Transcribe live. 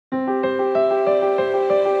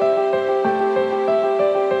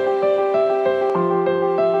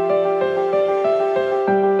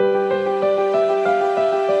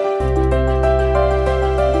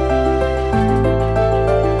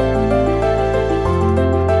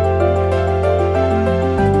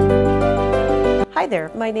there,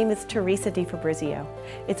 my name is Teresa DiFabrizio.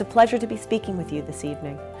 It's a pleasure to be speaking with you this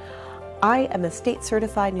evening. I am a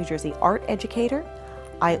state-certified New Jersey art educator.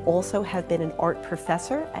 I also have been an art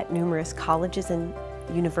professor at numerous colleges and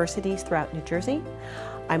universities throughout New Jersey.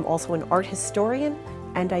 I'm also an art historian,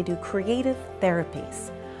 and I do creative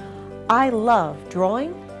therapies. I love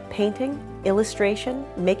drawing, painting, illustration,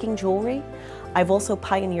 making jewelry. I've also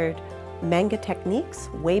pioneered manga techniques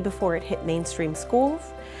way before it hit mainstream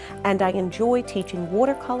schools, and I enjoy teaching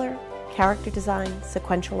watercolor, character design,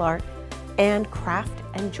 sequential art, and craft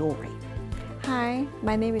and jewelry. Hi,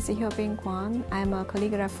 my name is Hyobin Kwon. I'm a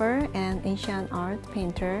calligrapher and ancient art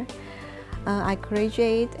painter. I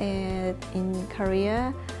graduated in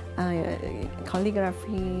Korea,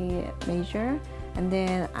 calligraphy major, and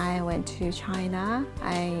then I went to China.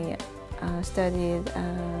 I studied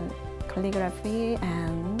calligraphy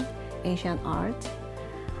and ancient art.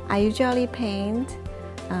 I usually paint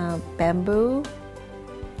bamboo,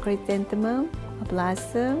 chrysanthemum,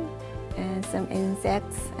 blossom, and some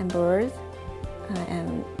insects and birds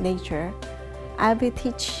and nature. I'll be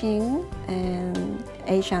teaching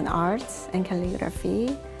Asian arts and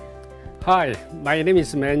calligraphy. Hi, my name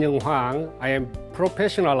is Manyoung Hwang. I am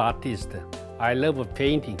professional artist. I love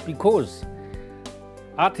painting because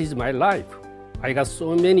art is my life. I got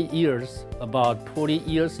so many years, about 40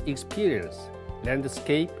 years experience.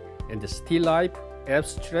 Landscape and still life,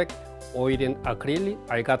 abstract, oil and acrylic.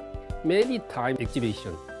 I got many time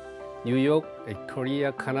exhibition. New York,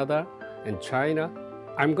 Korea, Canada, and China.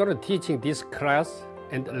 I'm going to teaching this class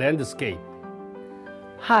and landscape.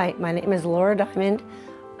 Hi, my name is Laura Diamond.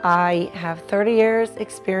 I have 30 years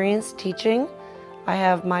experience teaching. I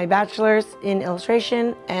have my bachelor's in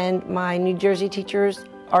illustration and my New Jersey teacher's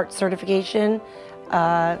art certification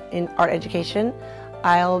in art education.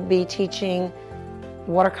 I'll be teaching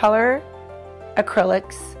watercolor,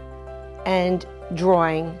 acrylics, and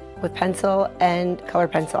drawing with pencil and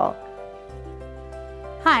colored pencil.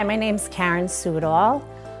 Hi, my name's Karen Sudol.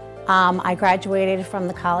 I graduated from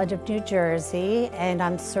the College of New Jersey, and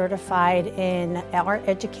I'm certified in art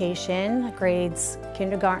education, grades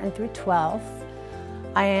kindergarten through 12th.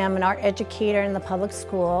 I am an art educator in the public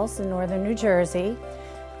schools in northern New Jersey,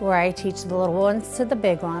 where I teach the little ones to the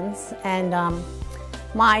big ones. And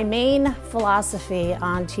my main philosophy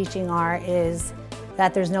on teaching art is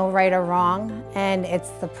that there's no right or wrong, and it's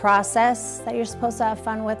the process that you're supposed to have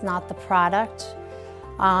fun with, not the product.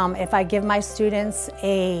 If I give my students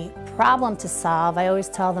a problem to solve, I always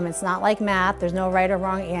tell them it's not like math, there's no right or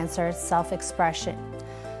wrong answer, it's self-expression.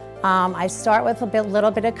 I start with a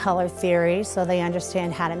little bit of color theory so they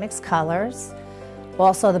understand how to mix colors.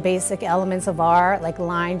 Also the basic elements of art like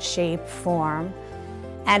line, shape, form.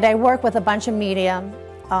 And I work with a bunch of media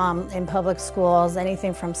in public schools,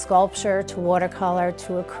 anything from sculpture to watercolor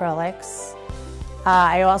to acrylics.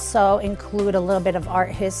 I also include a little bit of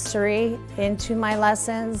art history into my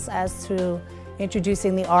lessons as to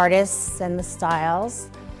introducing the artists and the styles.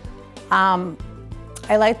 I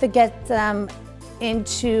like to get them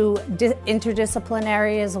into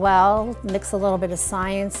interdisciplinary as well, mix a little bit of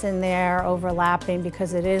science in there, overlapping,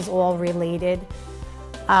 because it is all related.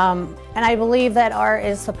 And I believe that art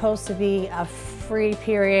is supposed to be a free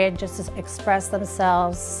period just to express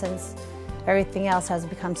themselves, since everything else has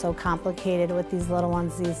become so complicated with these little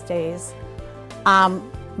ones these days.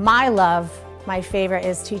 My favorite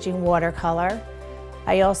is teaching watercolor.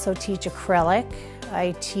 I also teach acrylic.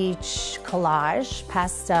 I teach collage,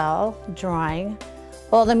 pastel, drawing,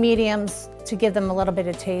 all the mediums to give them a little bit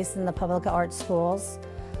of taste in the public art schools.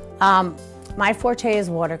 My forte is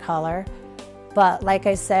watercolor, but like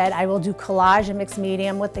I said, I will do collage and mixed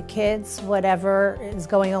medium with the kids, whatever is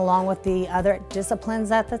going along with the other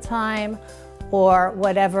disciplines at the time, or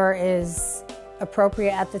whatever is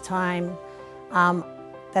appropriate at the time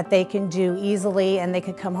that they can do easily, and they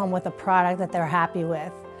can come home with a product that they're happy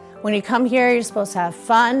with. When you come here, you're supposed to have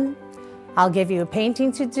fun. I'll give you a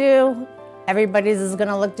painting to do. Everybody's is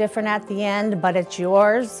gonna look different at the end, but it's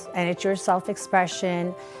yours and it's your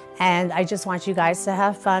self-expression. And I just want you guys to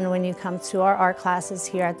have fun when you come to our art classes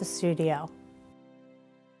here at the studio.